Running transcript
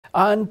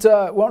And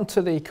we're on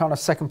to the kind of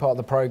second part of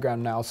the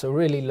programme now. So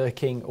really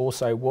looking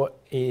also what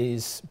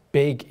is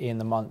big in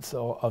the month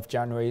of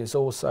January is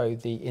also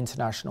the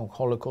International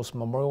Holocaust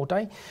Memorial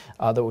Day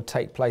that will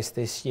take place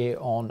this year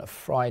on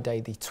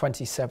Friday the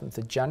 27th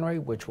of January,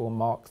 which will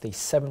mark the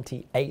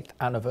 78th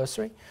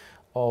anniversary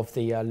of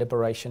the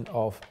liberation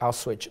of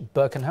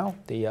Auschwitz-Birkenau,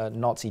 the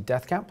Nazi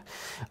death camp,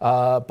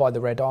 by the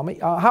Red Army.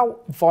 How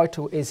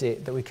vital is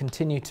it that we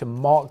continue to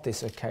mark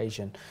this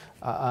occasion?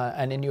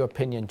 And in your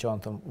opinion,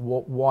 Jonathan,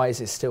 why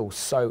is it still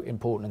so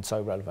important and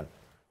so relevant?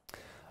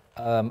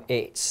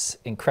 It's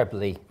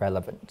incredibly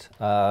relevant.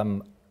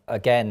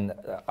 Again,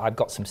 I've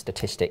got some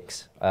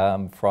statistics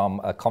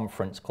from a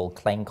conference called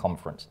Claim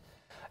Conference.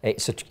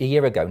 It's a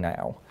year ago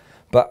now.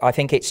 But I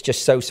think it's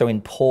just so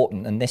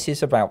important, and this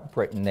is about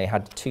Britain. They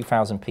had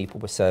 2,000 people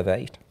were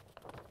surveyed,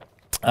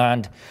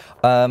 and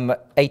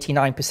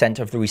 89%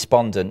 of the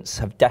respondents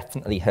have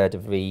definitely heard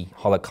of the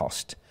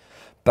Holocaust.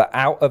 But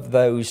out of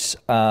those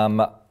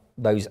 89%,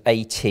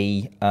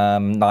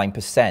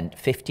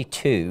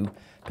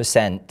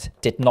 52%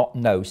 did not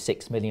know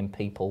 6 million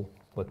people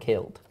were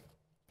killed.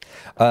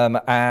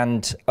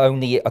 And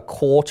only a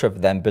quarter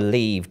of them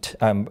believed,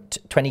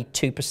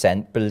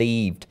 22%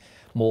 believed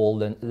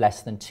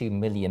less than 2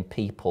 million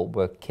people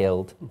were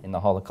killed in the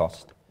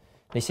Holocaust.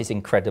 This is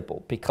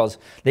incredible, because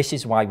this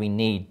is why we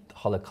need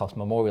Holocaust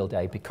Memorial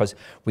Day, because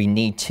we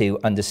need to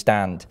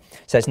understand.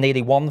 It says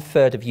nearly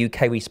 1/3 of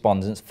UK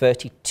respondents,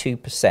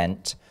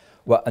 32%,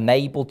 were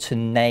unable to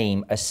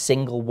name a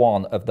single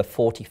one of the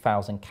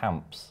 40,000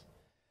 camps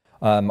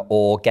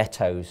or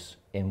ghettos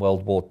in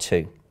World War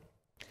II.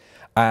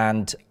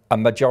 And a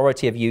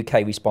majority of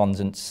UK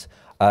respondents,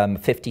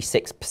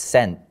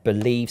 56%,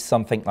 believe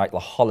something like the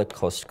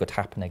Holocaust could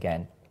happen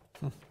again.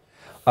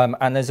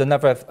 And there's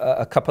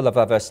a couple of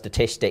other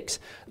statistics.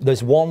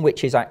 There's one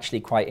which is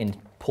actually quite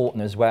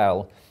important as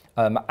well.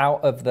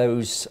 Out of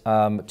those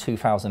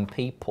 2,000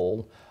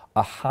 people,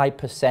 a high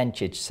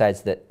percentage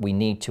says that we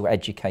need to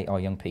educate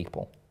our young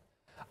people.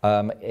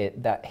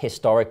 That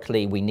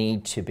historically we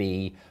need to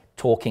be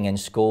talking in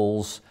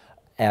schools,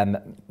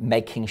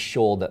 making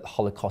sure that the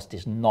Holocaust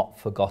is not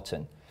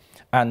forgotten.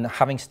 And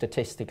having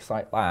statistics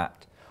like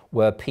that,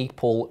 where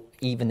people,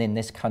 even in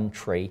this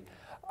country,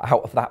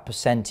 out of that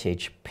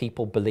percentage,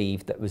 people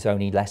believe that it was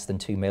only less than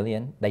 2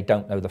 million. They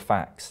don't know the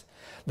facts.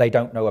 They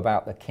don't know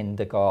about the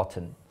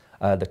kindergarten,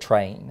 the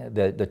train,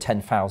 the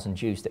 10,000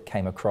 Jews that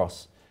came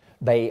across.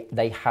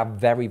 They have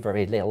very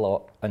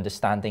little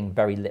understanding,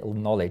 very little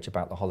knowledge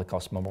about the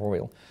Holocaust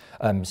Memorial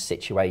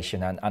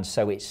situation. And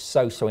so it's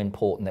so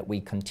important that we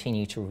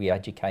continue to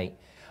re-educate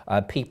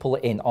people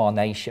in our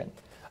nation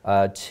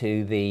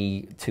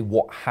to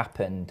what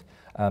happened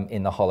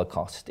in the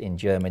Holocaust in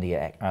Germany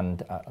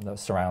and the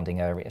surrounding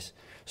areas.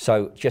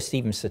 So just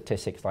even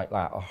statistics like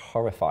that are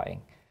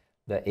horrifying,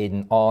 that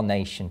in our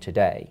nation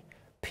today,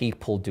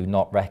 people do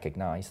not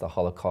recognize the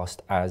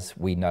Holocaust as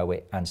we know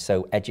it. And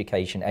so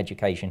education, I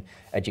think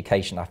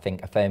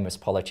a famous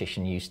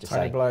politician used to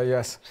say. Blow,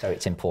 yes. So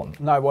it's important.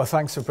 No, well,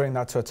 thanks for bringing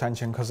that to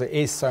attention, because it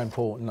is so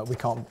important that we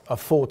can't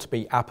afford to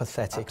be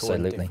apathetic.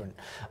 Absolutely. Or indifferent.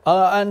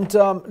 And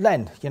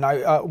Len, you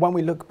know, when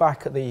we look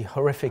back at the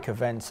horrific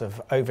events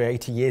of over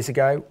 80 years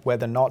ago, where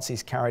the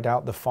Nazis carried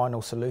out the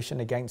final solution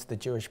against the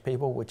Jewish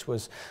people, which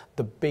was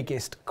the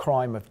biggest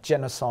crime of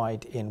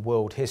genocide in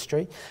world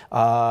history.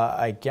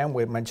 Again,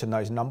 we mentioned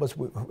those numbers.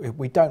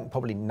 We don't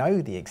probably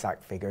know the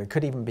exact figure. It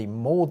could even be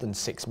more than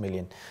 6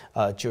 million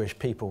Jewish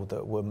people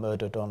that were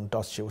murdered on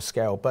industrial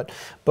scale. But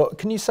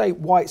can you say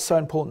why it's so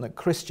important that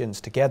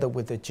Christians, together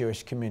with the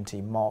Jewish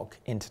community, mark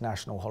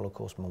International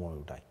Holocaust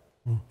Memorial Day?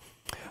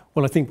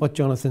 Well, I think what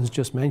Jonathan's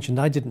just mentioned,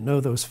 I didn't know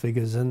those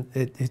figures, and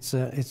it's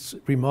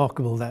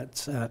remarkable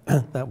that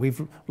that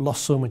we've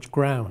lost so much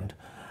ground.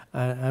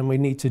 And we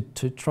need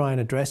to try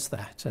and address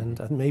that, and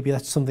maybe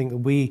that's something that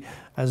we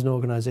as an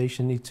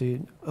organisation need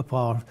to up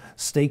our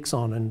stakes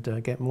on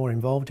and get more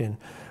involved in.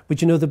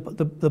 But you know,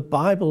 the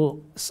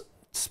Bible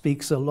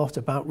speaks a lot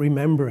about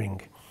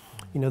remembering.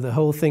 You know, the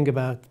whole thing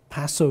about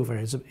Passover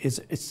is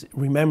it's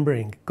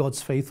remembering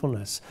God's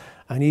faithfulness.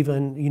 And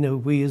even, you know,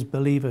 we as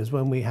believers,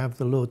 when we have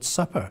the Lord's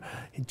Supper,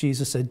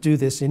 Jesus said, "Do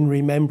this in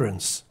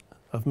remembrance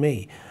of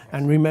me."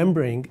 And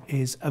remembering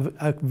is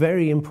a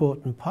very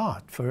important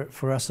part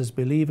for us as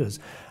believers.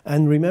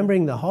 And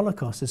remembering the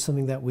Holocaust is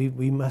something that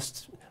we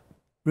must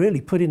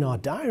really put in our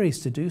diaries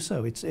to do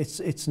so.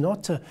 It's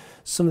not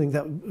something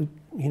that,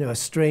 you know, a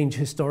strange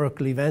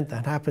historical event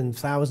that happened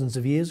thousands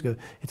of years ago.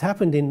 It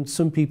happened in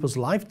some people's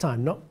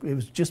lifetime. It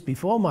was just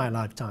before my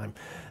lifetime.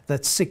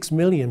 That 6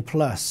 million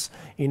plus,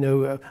 you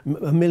know,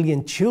 a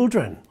million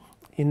children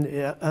in,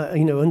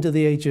 you know, under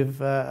the age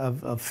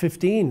of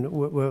 15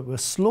 were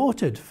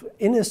slaughtered,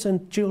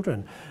 innocent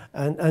children.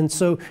 And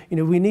so, you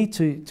know, we need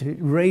to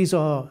raise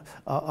our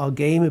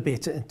game a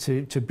bit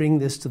to bring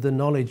this to the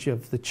knowledge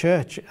of the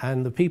church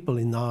and the people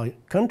in our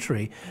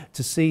country,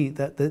 to see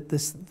that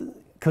this,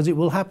 because it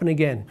will happen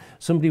again.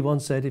 Somebody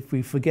once said, if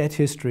we forget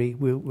history,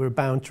 we're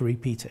bound to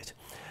repeat it.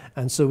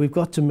 And so we've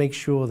got to make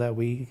sure that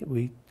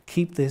we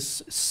keep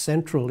this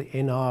central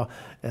in our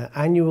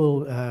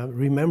annual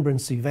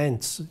remembrance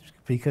events,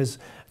 because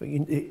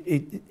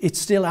it's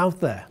still out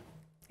there,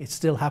 it's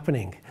still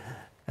happening,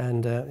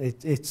 and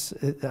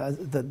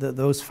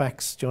those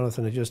facts,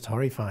 Jonathan, are just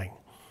horrifying.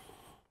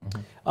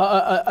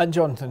 Mm-hmm. And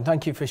Jonathan,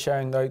 thank you for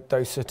sharing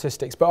those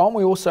statistics. But aren't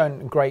we also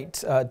in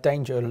great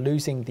danger of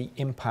losing the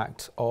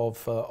impact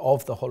of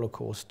the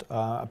Holocaust,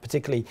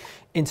 particularly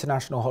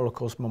International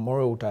Holocaust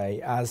Memorial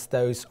Day, as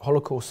those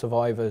Holocaust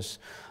survivors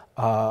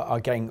are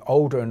getting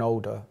older and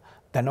older?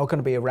 They're not going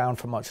to be around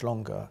for much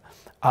longer,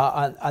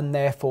 and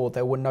therefore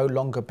there will no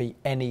longer be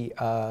any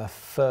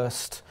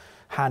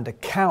first-hand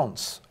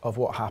accounts of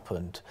what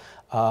happened,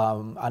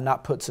 and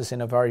that puts us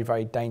in a very,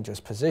 very dangerous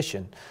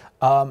position.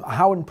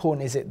 How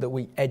important is it that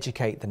we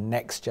educate the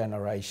next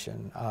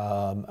generation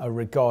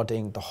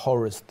regarding the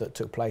horrors that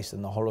took place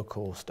in the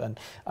Holocaust, and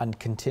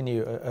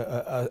continue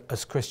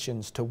as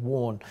Christians to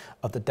warn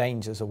of the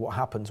dangers of what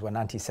happens when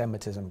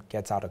anti-Semitism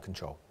gets out of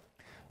control?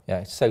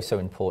 Yeah, it's so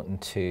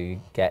important to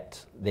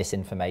get this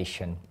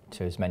information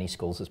to as many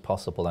schools as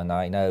possible. And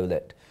I know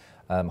that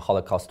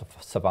Holocaust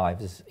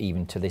survivors,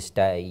 even to this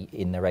day,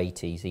 in their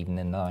 80s, even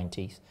in the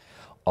 90s,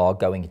 are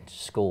going into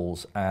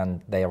schools,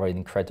 and they are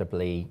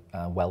incredibly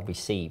well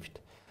received,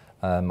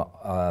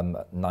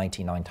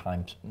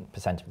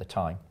 99% of the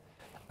time.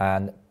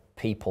 And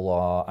people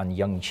are, and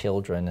young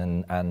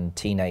children and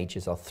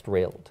teenagers are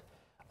thrilled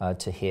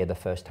to hear the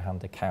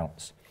first-hand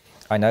accounts.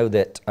 I know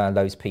that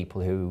those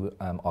people who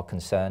are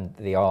concerned,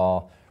 they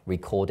are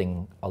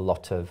recording a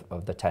lot of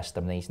the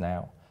testimonies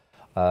now,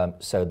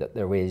 so that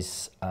there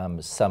is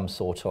some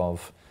sort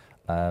of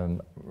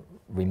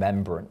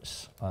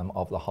remembrance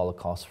of the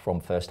Holocaust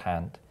from first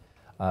hand.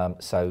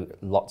 So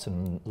lots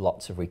and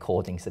lots of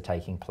recordings are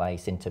taking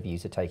place,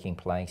 interviews are taking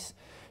place,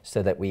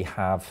 so that we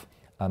have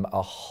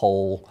a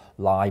whole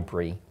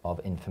library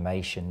of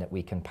information that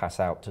we can pass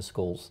out to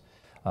schools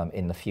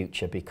in the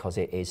future, because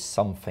it is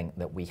something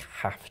that we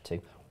have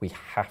to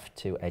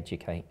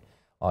educate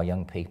our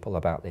young people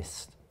about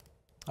this.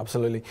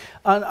 Absolutely.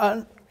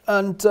 And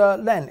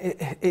Len,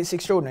 it's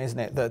extraordinary, isn't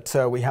it, that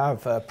we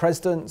have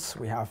presidents,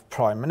 we have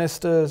prime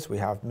ministers, we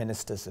have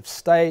ministers of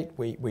state,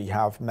 we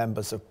have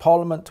members of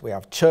parliament, we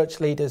have church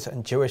leaders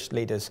and Jewish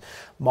leaders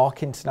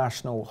mark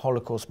International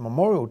Holocaust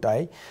Memorial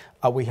Day.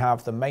 We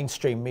have the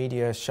mainstream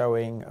media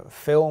showing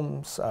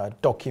films,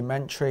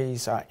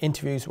 documentaries,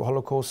 interviews with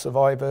Holocaust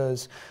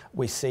survivors.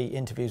 We see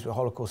interviews with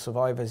Holocaust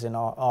survivors in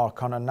our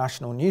kind of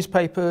national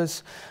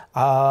newspapers.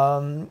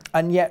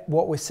 And yet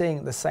what we're seeing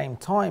at the same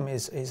time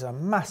is a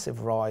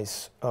massive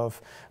rise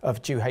of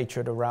Jew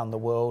hatred around the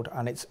world,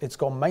 and it's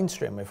gone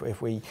mainstream.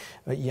 If we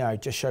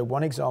just show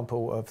one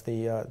example of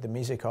the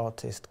music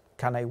artist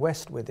Kanye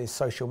West with his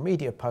social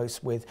media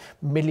posts with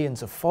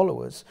millions of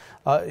followers,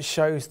 it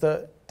shows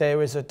that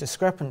there is a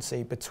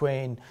discrepancy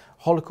between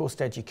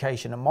Holocaust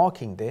education and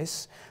marking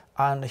this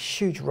and a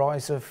huge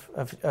rise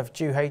of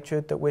Jew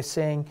hatred that we're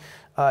seeing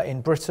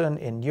in Britain,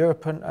 in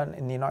Europe, and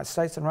in the United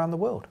States and around the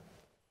world.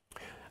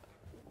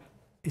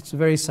 It's a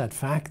very sad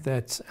fact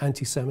that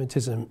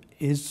anti-Semitism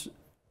is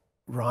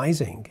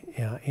rising,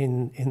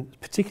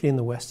 particularly in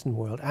the Western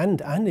world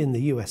and in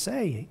the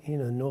USA,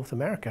 North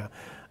America.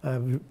 I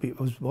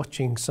was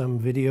watching some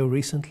video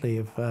recently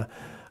of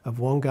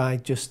one guy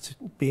just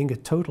being a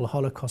total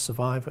Holocaust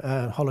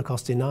survivor,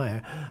 Holocaust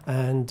denier,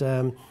 and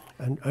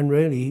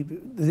really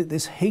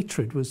this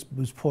hatred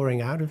was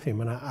pouring out of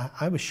him, and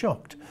I was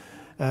shocked.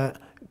 But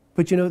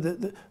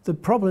the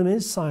problem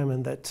is,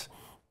 Simon, that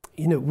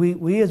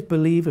we as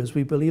believers,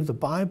 we believe the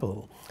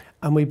Bible,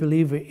 and we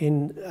believe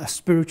in a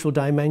spiritual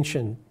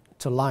dimension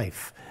to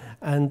life,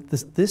 and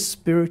this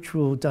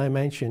spiritual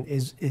dimension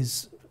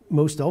is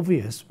most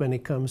obvious when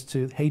it comes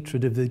to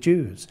hatred of the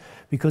Jews,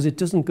 because it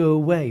doesn't go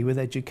away with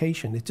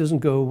education. It doesn't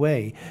go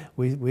away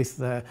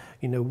with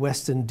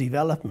Western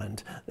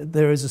development.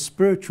 There is a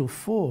spiritual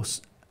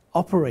force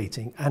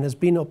operating, and has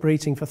been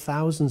operating for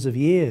thousands of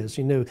years.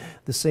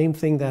 The same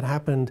thing that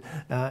happened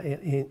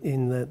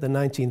in the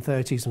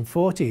 1930s and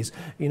 40s,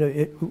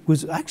 it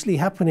was actually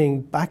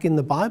happening back in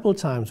the Bible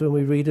times, when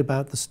we read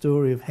about the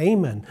story of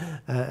Haman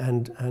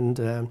and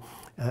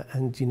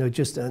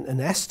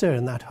Esther,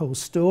 and that whole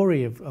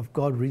story of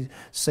God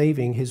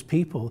saving his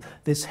people.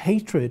 This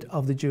hatred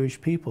of the Jewish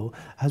people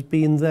has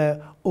been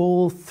there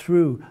all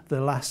through the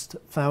last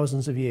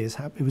thousands of years.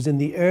 It was in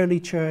the early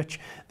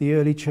church. The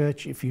early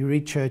church, if you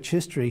read church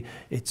history,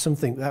 it's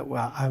something that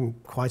I'm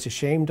quite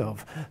ashamed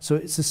of. So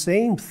it's the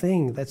same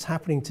thing that's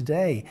happening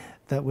today,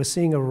 that we're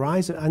seeing a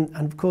rise. And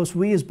of course,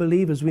 we as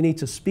believers, we need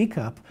to speak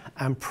up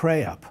and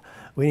pray up.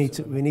 We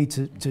need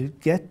to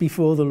get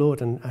before the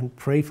Lord and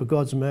pray for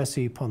God's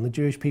mercy upon the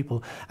Jewish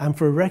people, and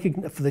for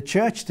the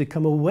church to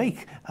come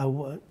awake,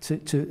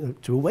 to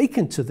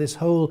awaken to this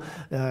whole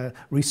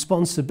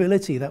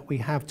responsibility that we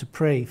have to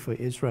pray for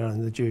Israel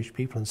and the Jewish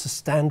people, and to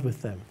stand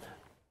with them.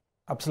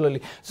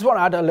 Absolutely. Just want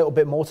to add a little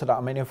bit more to that.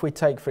 I mean, if we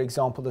take, for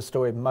example, the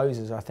story of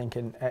Moses, I think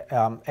in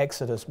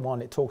Exodus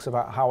 1, it talks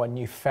about how a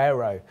new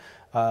Pharaoh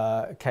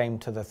came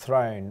to the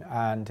throne,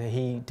 and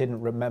he didn't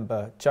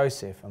remember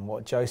Joseph and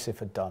what Joseph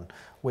had done.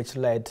 which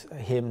led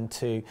him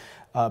to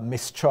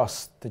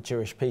mistrust the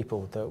Jewish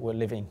people that were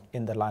living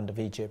in the land of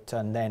Egypt,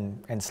 and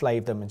then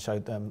enslaved them and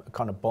showed them a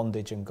kind of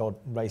bondage, and God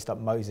raised up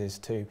Moses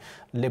to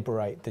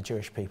liberate the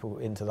Jewish people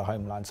into the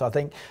homeland. So I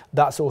think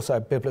that's also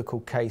a biblical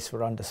case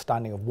for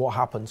understanding of what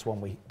happens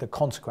when the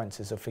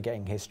consequences of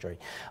forgetting history.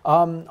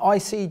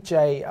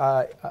 ICEJ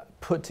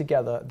put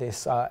together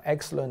this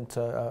excellent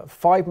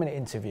 5-minute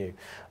interview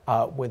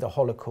with a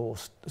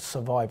Holocaust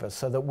survivor,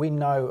 so that we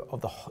know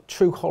of the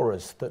true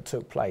horrors that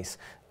took place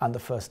and the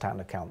first-hand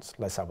accounts.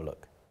 Let's have a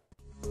look.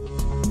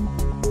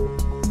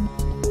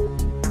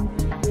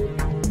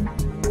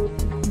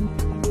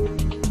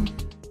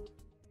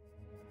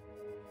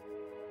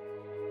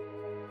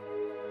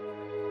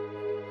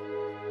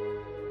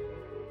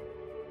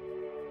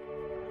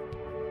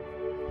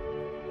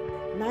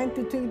 In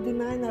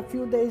 1939, a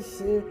few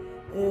days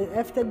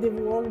after the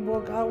war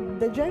broke out,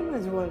 the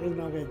Germans were in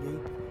already.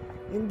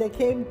 And they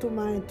came to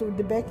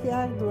the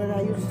backyard where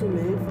I used to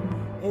live,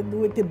 and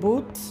with the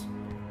boots,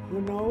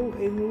 you know,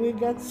 and we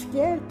got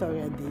scared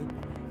already.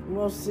 It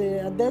was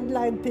a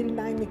deadline till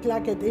 9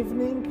 o'clock at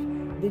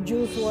evening. The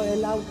Jews were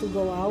allowed to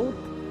go out.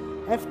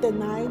 After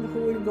 9, who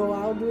will go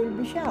out will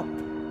be shot.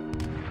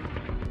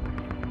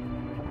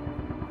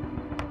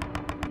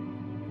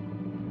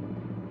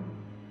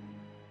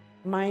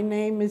 My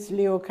name is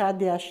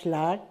Leokadia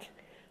Szlak.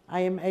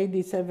 I am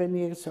 87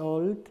 years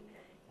old.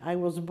 I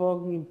was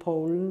born in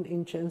Poland,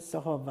 in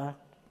Częstochowa.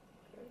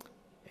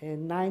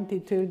 In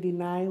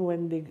 1939,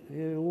 when the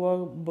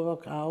war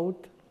broke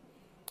out,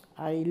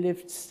 I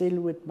lived still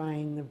with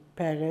my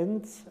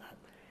parents.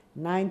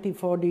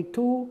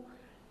 1942,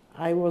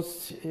 I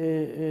was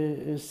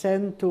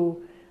sent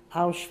to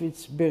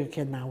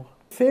Auschwitz-Birkenau.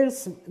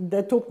 First,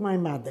 they took my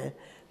mother.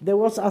 There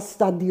was a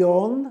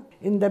stadion,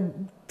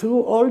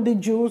 through all the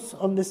Jews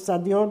on the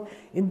stadion,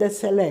 in the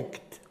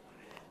select.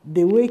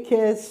 The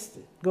weakest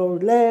go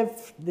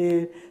left,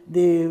 the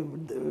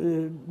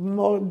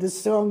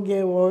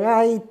stronger or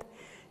right.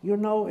 You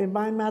know, and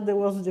my mother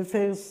was the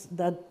first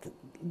that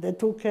they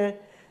took her,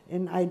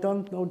 and I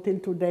don't know till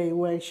today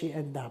where she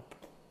ended up.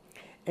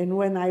 And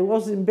when I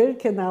was in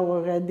Birkenau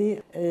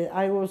already,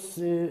 I was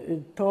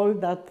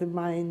told that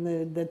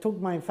they took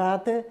my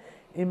father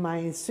and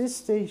my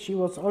sister. She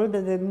was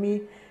older than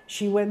me.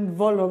 She went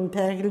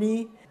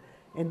voluntarily,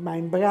 and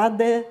my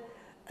brother,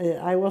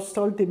 I was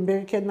told in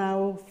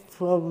Birkenau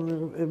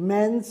from the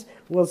men's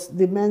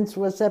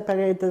were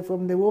separated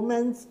from the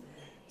women's.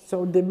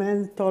 So the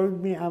man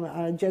told me,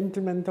 a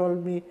gentleman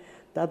told me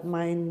that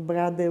my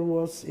brother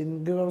was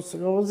in Gross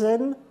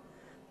Rosen,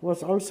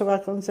 was also a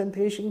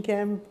concentration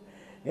camp,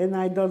 and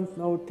I don't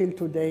know till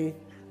today.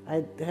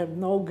 I have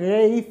no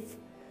grave,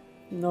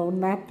 no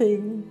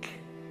nothing.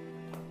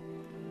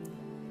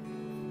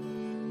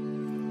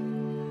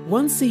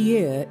 Once a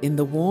year, in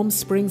the warm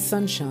spring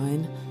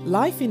sunshine,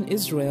 life in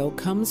Israel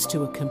comes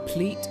to a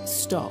complete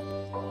stop.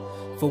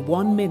 For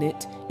 1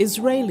 minute,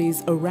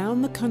 Israelis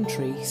around the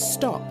country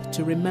stop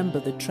to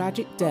remember the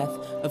tragic death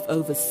of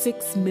over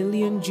 6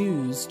 million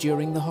Jews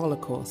during the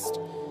Holocaust.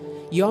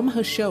 Yom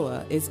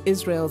HaShoah is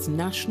Israel's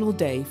national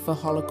day for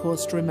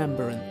Holocaust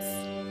remembrance.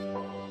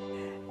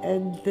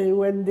 And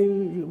when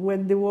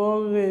the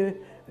war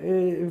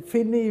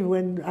finished,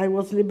 when I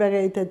was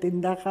liberated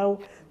in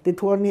Dachau, the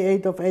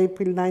 28th of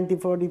April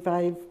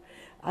 1945,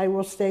 I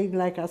was staying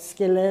like a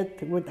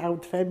skeleton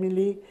without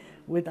family,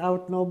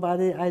 without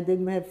nobody. I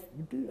didn't have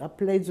a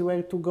place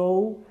where to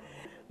go.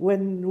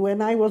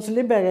 When I was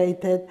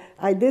liberated,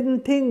 I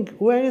didn't think,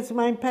 where is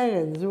my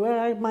parents? Where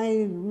are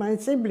my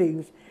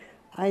siblings?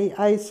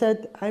 I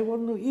said, I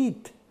want to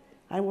eat.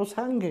 I was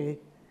hungry.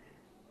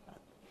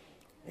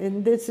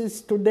 And this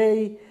is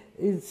today,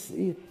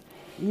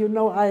 you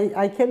know,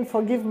 I can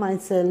forgive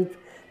myself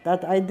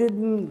that I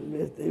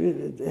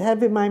didn't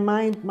have in my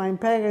mind my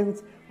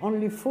parents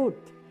only food.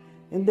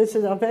 And this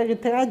is a very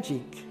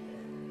tragic.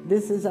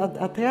 This is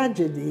a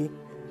tragedy.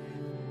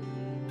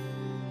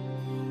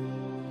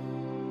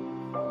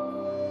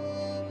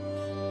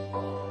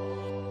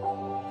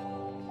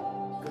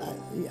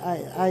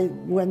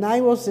 When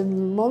I was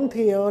in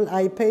Montreal,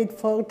 I paid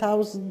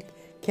 4,000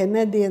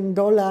 Canadian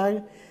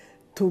dollars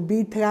to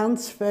be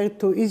transferred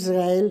to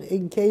Israel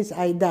in case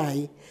I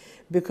die,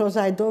 because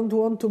I don't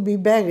want to be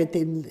buried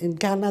in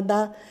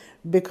Canada.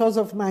 Because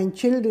of my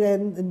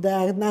children, they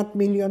are not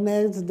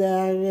millionaires,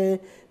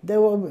 they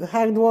were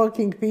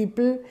hardworking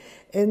people,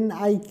 and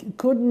I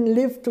couldn't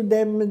live to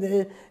them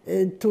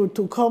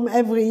to come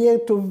every year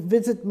to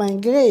visit my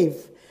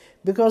grave,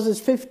 because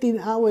it's 15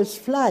 hours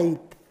flight.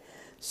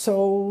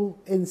 So,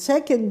 and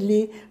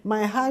secondly,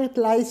 my heart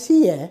lies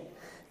here,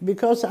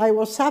 because I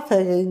was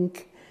suffering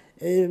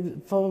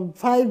for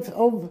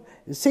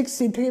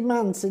 63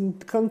 months in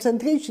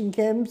concentration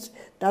camps,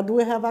 that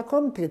we have a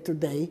country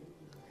today.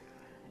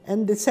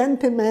 And the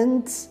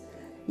sentiments,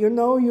 you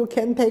know, you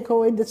can take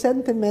away the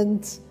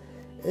sentiments.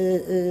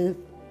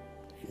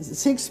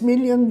 6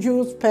 million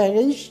Jews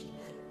perished,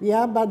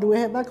 yeah, but we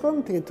have a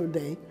country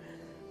today.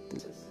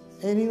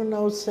 And you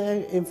know,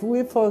 sir, if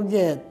we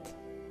forget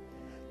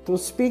to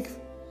speak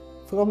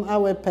from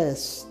our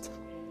past,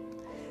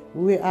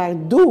 we are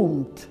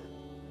doomed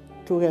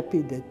to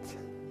repeat it.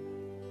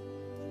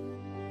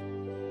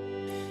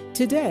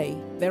 Today,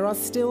 there are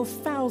still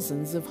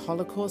thousands of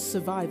Holocaust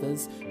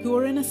survivors who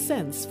are in a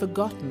sense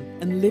forgotten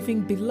and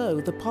living below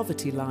the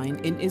poverty line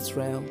in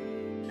Israel.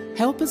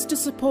 Help us to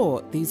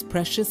support these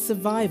precious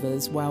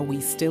survivors while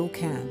we still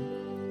can.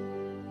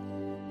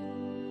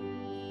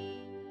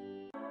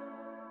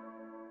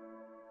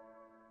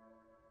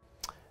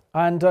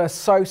 And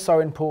so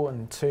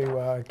important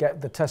to get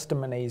the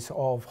testimonies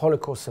of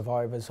Holocaust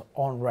survivors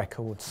on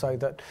record, so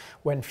that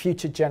when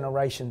future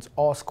generations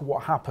ask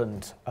what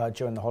happened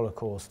during the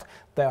Holocaust,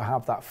 they'll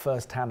have that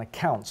first-hand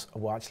accounts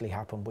of what actually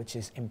happened, which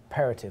is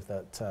imperative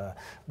that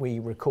we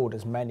record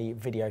as many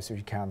videos as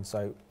we can.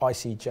 So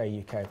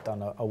ICEJ UK have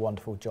done a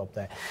wonderful job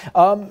there.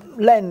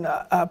 Len,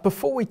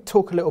 before we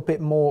talk a little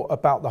bit more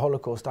about the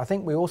Holocaust, I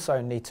think we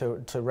also need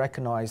to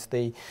recognise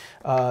the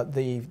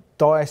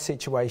dire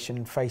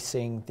situation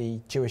facing the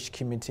Jewish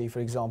community,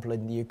 for example,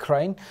 in the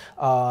Ukraine,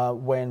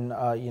 when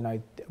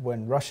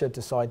Russia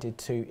decided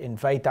to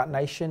invade that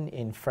nation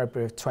in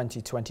February of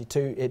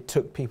 2022. It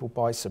took people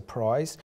by surprise.